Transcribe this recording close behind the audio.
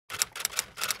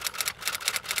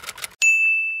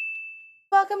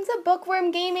welcome to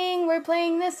Bookworm Gaming. We're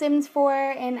playing The Sims 4,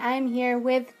 and I'm here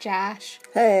with Josh.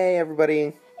 Hey,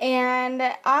 everybody. And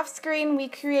off screen, we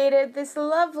created this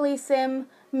lovely sim,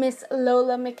 Miss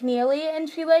Lola McNeely, and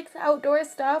she likes outdoor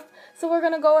stuff. So we're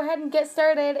going to go ahead and get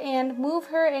started and move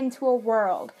her into a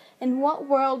world. And what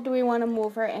world do we want to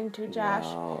move her into, Josh?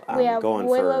 Well, we have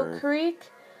Willow Creek,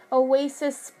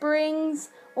 Oasis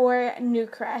Springs, or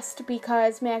Newcrest,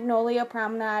 because Magnolia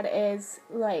Promenade is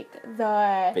like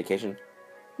the... Vacation?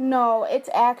 No, it's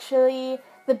actually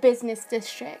the business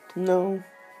district. No,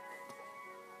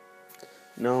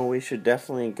 we should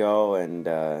definitely go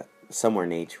and somewhere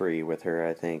naturey with her,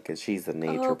 I think, because she's the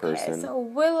nature person. Okay, so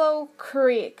Willow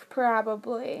Creek,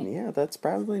 probably. Yeah, that's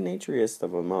probably naturiest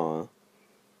of them all.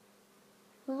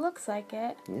 Looks like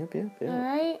it. Yep.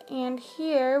 Alright, and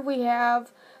here we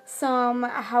have some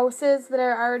houses that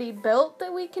are already built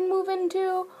that we can move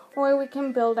into, or we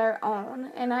can build our own.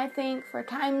 And I think for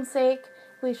time's sake,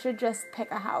 we should just pick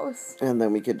a house. And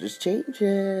then we could just change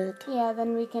it. Yeah,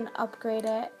 then we can upgrade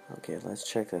it. Okay, let's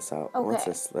check this out. Okay. What's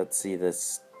this? Let's see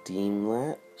this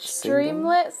Streamlit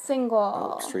Single.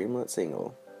 Oh, Streamlit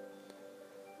Single.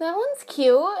 That one's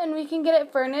cute, and we can get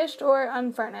it furnished or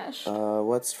unfurnished.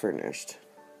 What's furnished?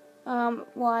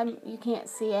 You can't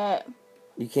see it.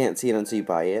 You can't see it until you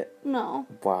buy it? No.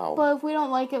 Wow. But if we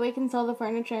don't like it, we can sell the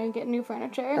furniture and get new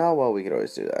furniture. Oh, well, we could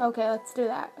always do that. Okay, let's do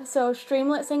that. So,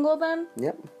 Streamlit Single then?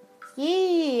 Yep.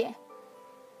 Yee!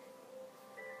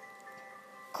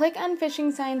 Click on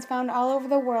fishing signs found all over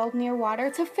the world near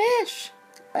water to fish.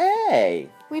 Hey!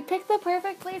 We picked the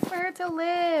perfect place for her to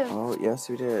live. Oh, yes,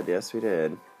 we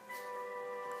did.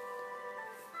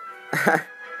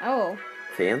 Oh.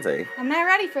 Fancy. I'm not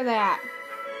ready for that.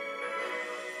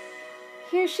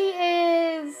 Here she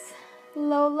is,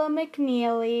 Lola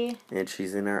McNeely. And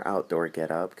she's in her outdoor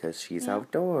getup because she's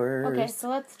outdoors. Okay, so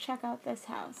let's check out this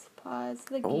house. Pause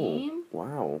the game.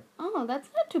 Wow. Oh, that's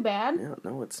not too bad. Yeah,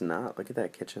 no, it's not. Look at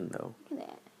that kitchen, though. Look at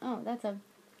that. Oh, that's a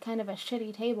kind of a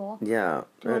shitty table. Yeah.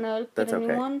 Do you want to get a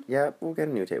new one? Yeah, we'll get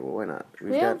a new table. Why not?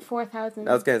 We have 4,000.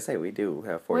 I was going to say, we do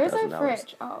have $4,000. Where's our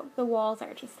fridge? Oh, the walls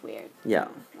are just weird. Yeah.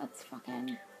 That's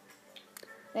fucking...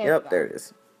 There it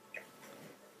is.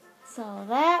 So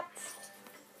that's...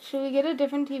 Should we get a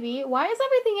different TV? Why is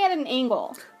everything at an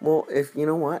angle? Well, if you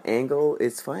know what, angle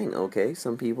is fine, okay?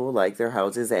 Some people like their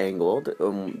houses angled.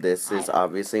 This is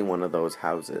obviously one of those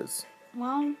houses.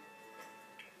 Well,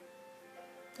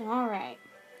 alright.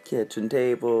 Kitchen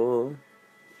table.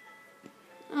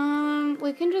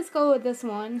 We can just go with this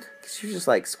one. Because you just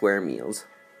like square meals.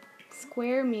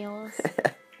 Square meals.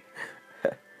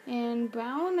 And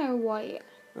brown or white?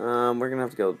 We're going to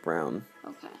have to go with brown.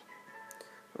 Okay.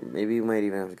 Or maybe we might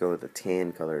even have to go with a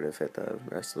tan color to fit the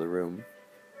rest of the room.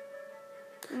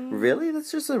 Really? That's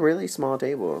just a really small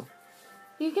table.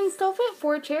 You can still fit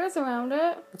 4 chairs around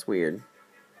it. That's weird.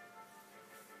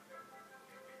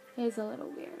 It is a little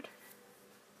weird.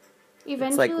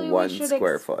 Eventually, it's like 1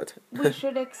 square foot. We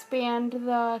should expand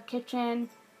the kitchen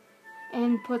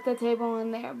and put the table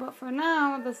in there. But for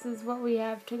now, this is what we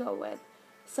have to go with.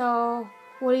 So,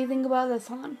 what do you think about this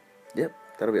one? Yep,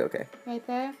 that'll be okay. Right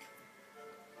there.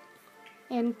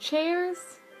 And chairs.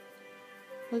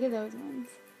 Look at those ones.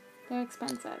 They're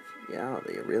expensive. Yeah,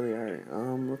 they really are.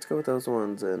 Let's go with those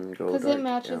ones and go. Because it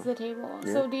matches the table.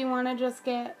 Yeah. So do you want to just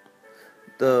get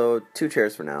the 2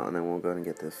 chairs for now, and then we'll go and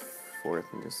get the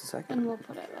 4th in just a second. And we'll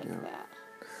put it like that.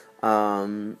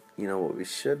 You know what we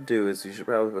should do is we should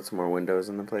probably put some more windows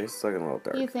in the place. It's looking a little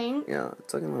dark. You think? Yeah,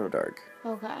 it's looking a little dark.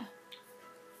 Okay.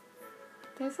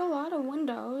 There's a lot of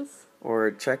windows.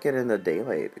 Or check it in the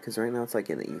daylight, because right now it's like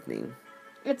in the evening.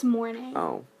 It's morning.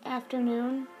 Oh.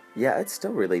 Afternoon. Yeah, it's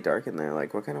still really dark in there.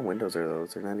 Like, what kind of windows are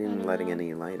those? They're not even letting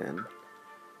any light in.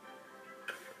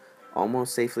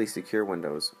 Almost safely secure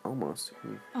windows. Almost.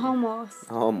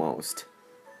 Almost.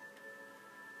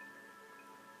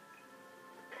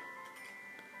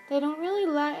 They don't really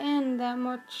let in that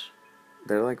much.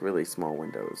 They're like really small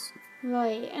windows.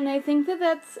 Light. And I think that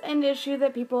that's an issue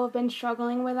that people have been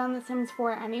struggling with on The Sims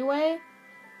 4 anyway.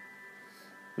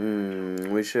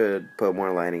 We should put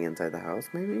more lighting inside the house,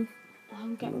 maybe?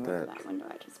 I'm getting rid of that window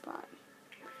I just bought.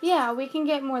 Yeah, we can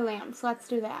get more lamps. Let's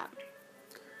do that.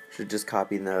 Should just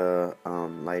copy the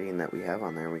lighting that we have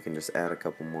on there. We can just add a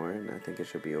couple more, and I think it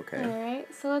should be okay.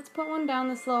 Alright, so let's put one down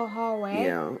this little hallway.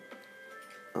 Yeah.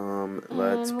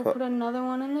 Let's put another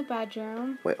one in the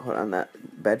bedroom. Wait, hold on. That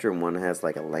bedroom one has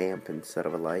like a lamp instead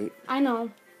of a light. I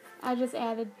know. I just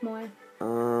added more.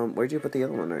 Where'd you put the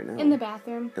other one right now? In the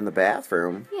bathroom. In the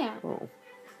bathroom? Yeah. Oh.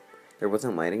 There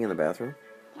wasn't lighting in the bathroom?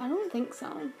 I don't think so.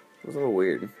 It was a little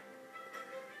weird.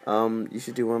 You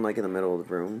should do one like in the middle of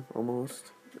the room,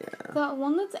 almost. Yeah. The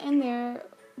one that's in there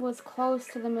was close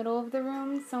to the middle of the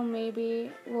room, so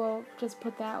maybe we'll just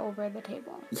put that over the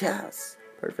table. Yes.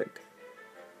 Perfect.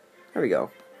 There we go.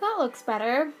 That looks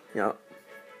better. Yep.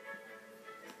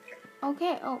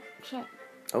 Okay. Oh, shit.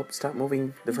 Oh, stop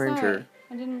moving the I'm furniture. sorry.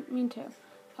 I didn't mean to.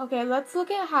 Okay, let's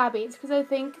look at hobbies, because I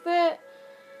think that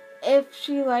if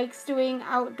she likes doing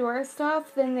outdoor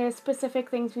stuff, then there's specific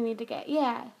things we need to get.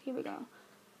 Yeah, here we go.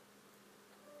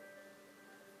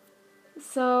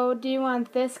 So, do you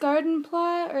want this garden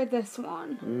plot or this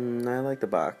one? I like the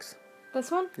box.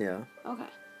 This one? Yeah. Okay.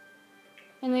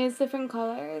 And there's different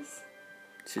colors.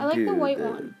 Should I like the do white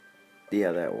one.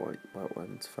 Yeah, that one. That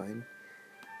one's fine.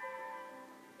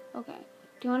 Okay.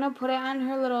 Do you want to put it on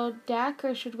her little deck,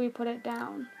 or should we put it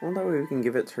down? Well, that way we can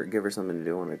give her something to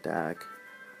do on a deck.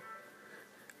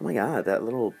 Oh my god, that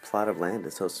little plot of land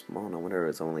is so small. No wonder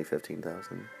it's only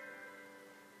 15,000.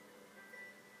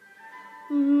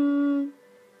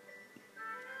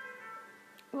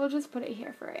 We'll just put it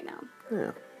here for right now.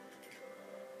 Yeah.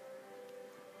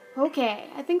 Okay,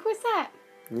 I think we're set.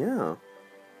 Yeah.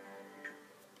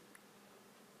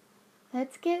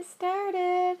 Let's get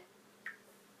started.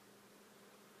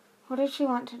 What does she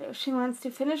want to do? She wants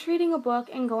to finish reading a book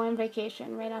and go on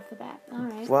vacation right off the bat. All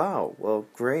right. Wow. Well,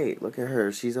 great. Look at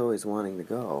her. She's always wanting to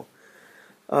go.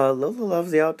 Lola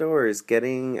loves the outdoors.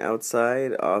 Getting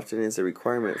outside often is a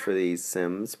requirement for these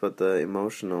Sims, but the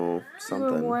emotional something.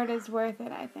 The reward is worth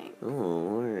it, I think.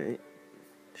 Oh, alright.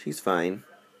 She's fine.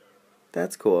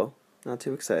 That's cool. Not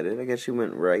too excited. I guess she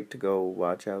went right to go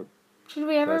watch Should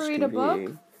we ever read a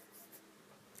book?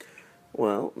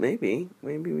 Well, maybe.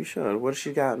 Maybe we should. What has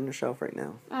she got on her shelf right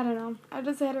now? I don't know. I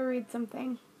just had to read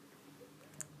something.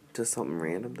 Just something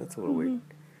random? That's a little weird.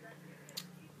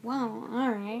 Wow,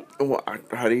 alright. Well,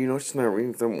 how do you know she's not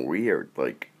reading something weird?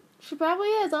 Like, she probably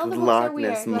is. All the books Loch are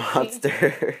weird. Ness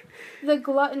Monster. The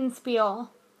Glutton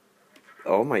Spiel.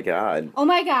 Oh my god. Oh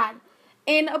my god.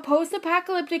 In a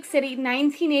post-apocalyptic city,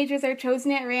 9 teenagers are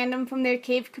chosen at random from their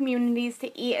cave communities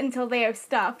to eat until they are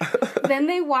stuffed. Then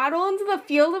they waddle into the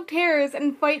field of terrors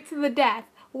and fight to the death.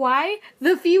 Why?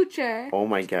 The future. Oh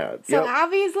my god. So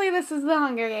obviously this is the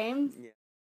Hunger Games. Yeah.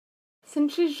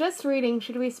 Since she's just reading,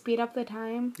 should we speed up the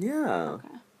time? Yeah. Okay.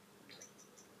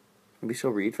 Maybe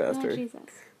she'll read faster. Oh, Jesus.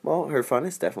 Well, her fun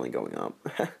is definitely going up.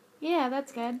 Yeah,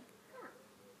 that's good.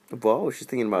 Whoa, she's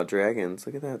thinking about dragons.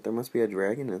 Look at that. There must be a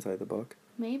dragon inside the book.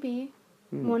 Maybe.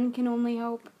 One can only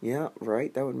hope. Yeah,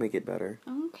 right? That would make it better.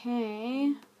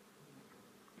 Okay.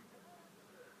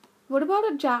 What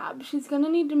about a job? She's gonna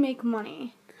need to make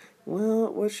money.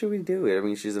 Well, what should we do? I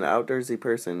mean, she's an outdoorsy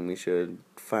person. We should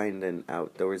find an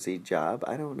outdoorsy job?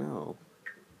 I don't know.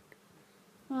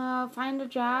 Find a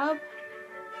job?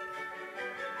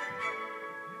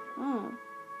 Oh.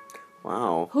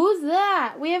 Wow. Who's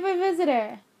that? We have a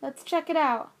visitor. Let's check it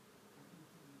out.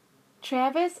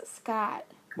 Travis Scott.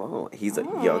 Whoa, he's a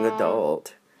young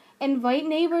adult. Invite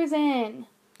neighbors in.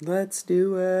 Let's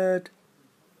do it.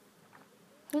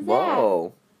 Who's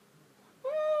Whoa.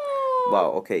 that?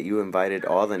 Wow, okay, you invited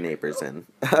all the neighbors in.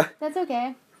 That's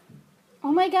okay.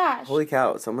 Oh my gosh. Holy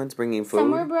cow, someone's bringing food?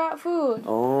 Someone brought food.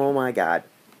 Oh my god.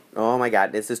 Oh my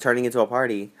god, this is turning into a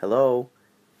party. Hello?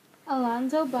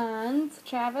 Alonzo Bonds,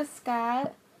 Travis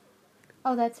Scott.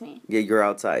 Oh, that's me. Yeah, you're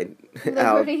outside.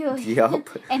 Liberty Lee. Yup.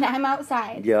 And I'm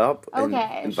outside. Yup.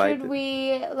 Okay, should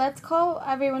we... Let's call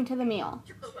everyone to the meal.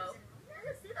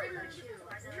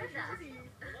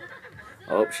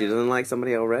 Oh, she doesn't like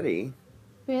somebody already.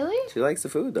 Really? She likes the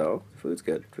food, though. Food's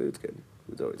good. Food's good.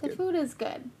 Food's always good. The food is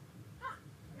good.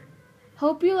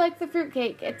 Hope you like the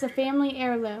fruitcake. It's a family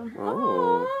heirloom.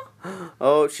 Oh.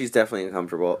 Oh, she's definitely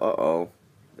uncomfortable. Uh-oh.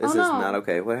 This is not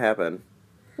okay. What happened?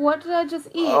 What did I just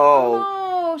eat?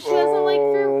 Oh. No, she doesn't like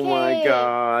fruitcake. Oh my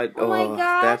god. Oh my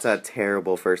gosh. That's a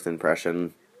terrible first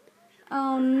impression.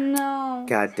 Oh no.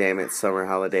 God damn it, summer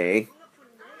holiday.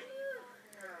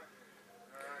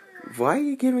 Why are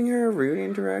you giving her a rude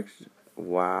interaction?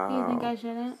 Wow. Do you think I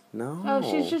shouldn't? No. Oh,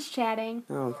 she's just chatting.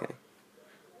 Oh, okay.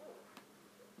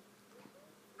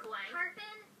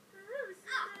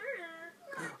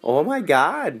 Oh my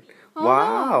god. Oh,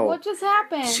 Wow. no. What just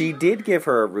happened? She did give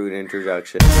her a rude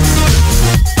introduction.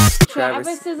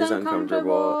 Travis is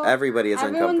uncomfortable. Everybody is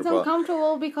Everyone's uncomfortable.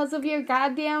 uncomfortable because of your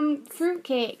goddamn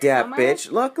fruitcake. Yeah, Summer.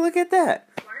 bitch. Look at that.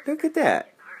 Look at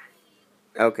that.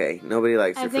 Okay, nobody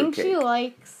likes her I think fruitcake. she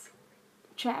likes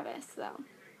Travis, though.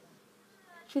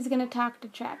 She's gonna talk to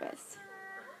Travis.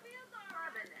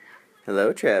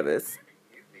 Hello, Travis.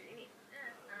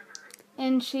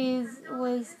 And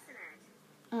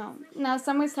oh, now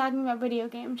Summer's talking about video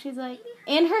games. She's like,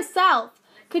 and herself.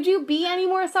 Could you be any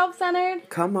more self-centered?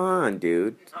 Come on,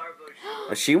 dude.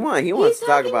 He wants to talk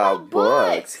talking about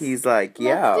books. He's like,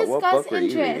 yeah, Let's what discuss book were you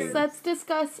interests. reading? Let's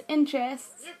discuss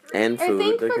interests. And Or food.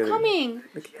 thanks Look for at coming.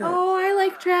 Look at that. Oh, I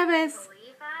like Travis.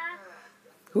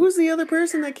 Who's the other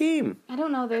person that came? I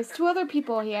don't know. There's 2 other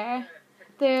people here.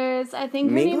 There's, I think,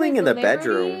 her Mingling name is in the Liberty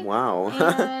bedroom. Wow.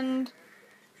 and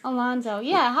Alonzo.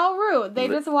 Yeah, how rude. They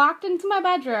just walked into my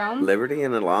bedroom. Liberty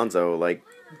and Alonzo, like,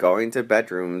 going to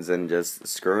bedrooms and just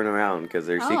screwing around because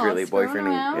they're secretly boyfriend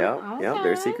and... Yep,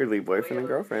 they're secretly boyfriend and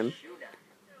girlfriend.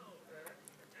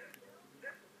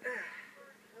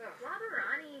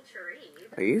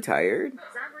 Are you tired?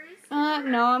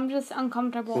 No, I'm just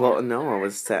uncomfortable. Well, no, I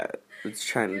was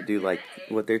trying to do, like,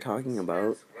 what they're talking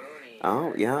about.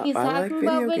 Oh, yeah, He's I like talking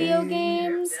about video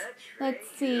games. Let's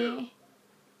see.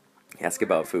 Ask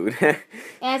about food.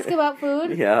 Ask about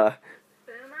food? Yeah.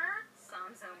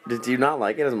 Did you not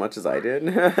like it as much as I did?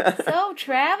 So,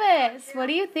 Travis, what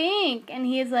do you think? And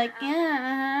he's like,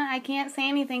 yeah, I can't say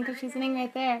anything because she's sitting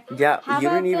right there. Yeah, How you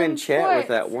about didn't even some chat sports? with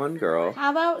that one girl.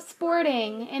 How about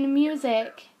sporting and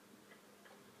music?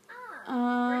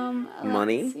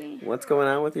 Money? Let's see. What's going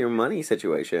on with your money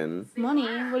situation? Money?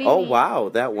 What do you Oh, mean? wow,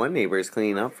 that one neighbor is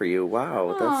cleaning up for you. Wow,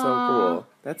 that's so Aw. cool.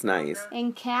 That's nice.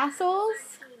 And castles?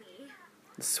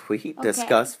 Sweet. Okay.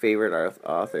 Discuss favorite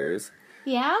authors.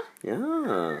 Yeah?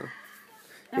 Yeah.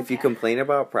 If you Okay. complain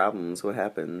about problems, what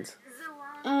happens?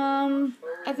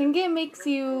 I think it makes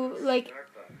you, like,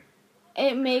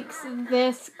 it makes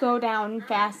this go down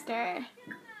faster.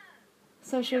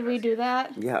 So should we do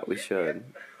that? Yeah, we should.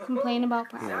 Complain about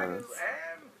problems.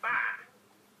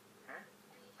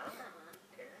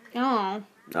 No.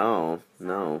 Oh,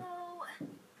 no.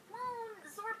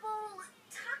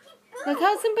 Look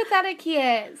how sympathetic he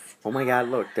is. Oh my god,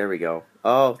 look, there we go.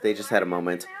 Oh, they just had a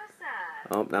moment.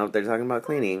 Oh, now they're talking about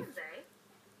cleaning.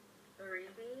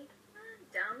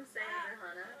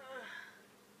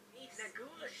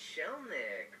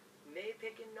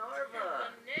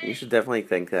 You should definitely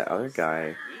thank that other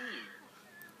guy.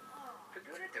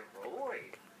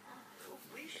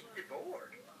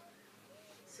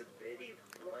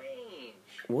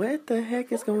 What the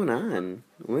heck is going on?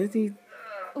 What is he...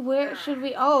 Where should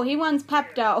we... Oh, he wants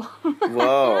Pepto.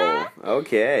 Whoa,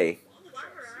 okay.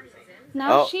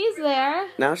 Now Oh. she's there.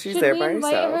 Now she's Should there we by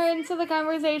invite herself. her into the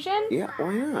conversation? Yeah,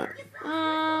 why not?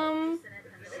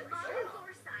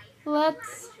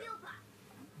 Let's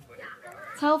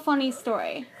tell a funny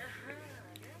story.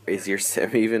 Is your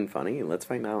sim even funny? Let's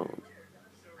find out.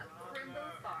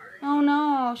 Oh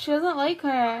no, she doesn't like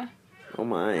her. Oh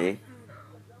my.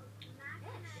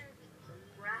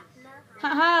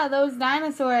 Haha, those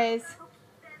dinosaurs.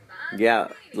 Yeah,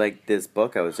 like this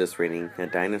book I was just reading,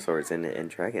 had dinosaurs in it and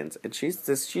dragons, and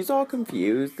she's all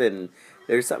confused, and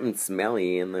there's something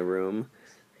smelly in the room.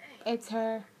 It's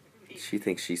her. She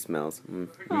thinks she smells.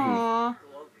 Mm-hmm. Aww.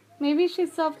 Maybe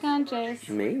she's self-conscious.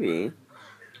 Maybe.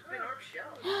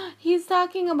 He's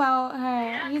talking about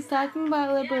her. He's talking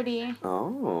about Liberty.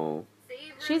 Oh.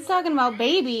 She's talking about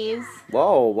babies.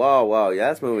 Whoa.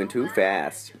 That's moving too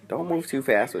fast. Don't move too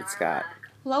fast with Scott.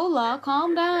 Lola,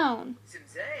 calm down.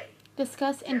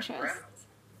 Discuss interests.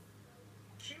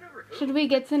 Should we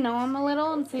get to know him a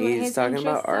little and see what his He's talking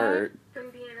interests about art.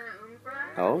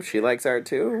 Oh, she likes art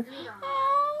too?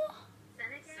 Oh.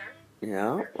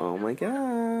 Yeah. Oh my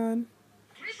god.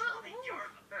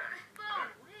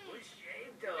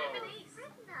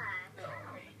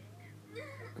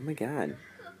 Oh my god.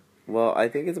 Well, I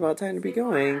think it's about time to be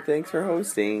going. Thanks for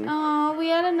hosting. Oh, we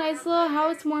had a nice little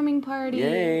housewarming party.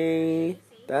 Yay.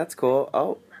 That's cool.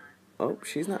 Oh,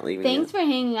 she's not leaving Thanks yet. for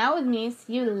hanging out with me.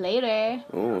 See you later.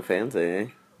 Oh,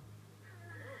 fancy.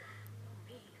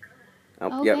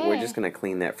 Oh, Okay. yeah, we're just gonna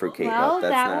clean that fruitcake Well, up.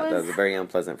 That was a very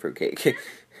unpleasant fruitcake.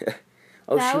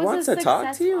 Oh, That she was wants a to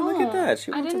talk to you? success- Look at that.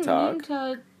 She wants to talk. I didn't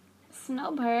mean to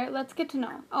snub her. Let's get to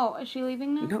know. Oh, is she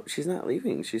leaving now? No, she's not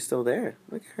leaving. She's still there.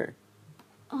 Look at her.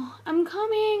 Oh, I'm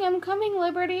coming,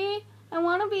 Liberty. I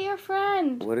want to be your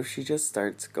friend. What if she just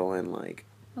starts going like...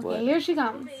 Okay, what? here she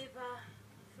comes.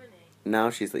 Now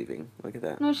she's leaving. Look at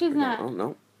that. No, she's not. Oh,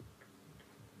 no.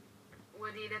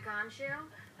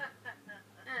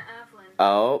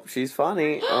 Oh, she's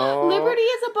funny. Oh. Liberty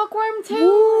is a bookworm too.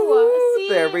 Woo, See,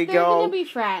 there we they're go. gonna be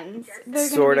friends.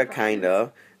 Sorta,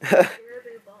 kinda.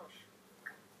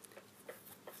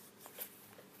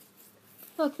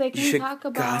 Look, they You can should talk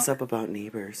about. gossip about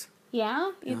neighbors.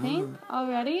 Yeah, you think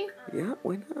already? Yeah,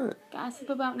 why not? Gossip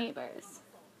about neighbors.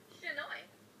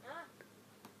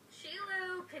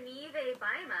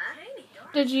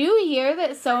 Did you hear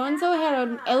that so-and-so had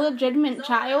an illegitimate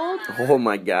child? Oh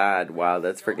my god, wow,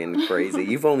 that's freaking crazy.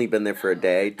 You've only been there for a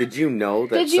day. Did you know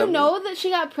that Did you know that she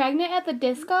got pregnant at the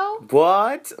disco?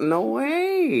 What? No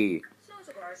way.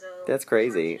 That's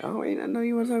crazy. Oh, wait, I know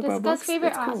you want to talk about books.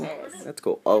 Favorite That's cool. authors. That's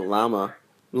cool. Oh, llama.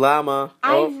 Llama.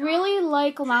 I really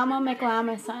like Llama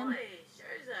McLamason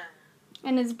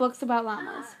and his books about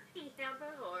llamas.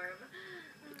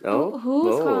 Oh,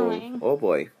 Who's calling? Oh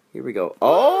boy, here we go.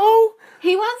 Oh,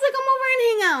 he wants to come over and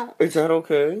hang out. Is that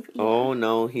okay? Yeah. Oh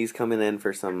no, he's coming in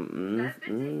for some.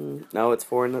 No, it's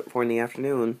 4 in the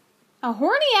afternoon. A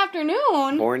horny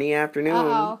afternoon. Horny afternoon.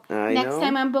 Uh-oh. Next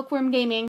time on Bookworm Gaming.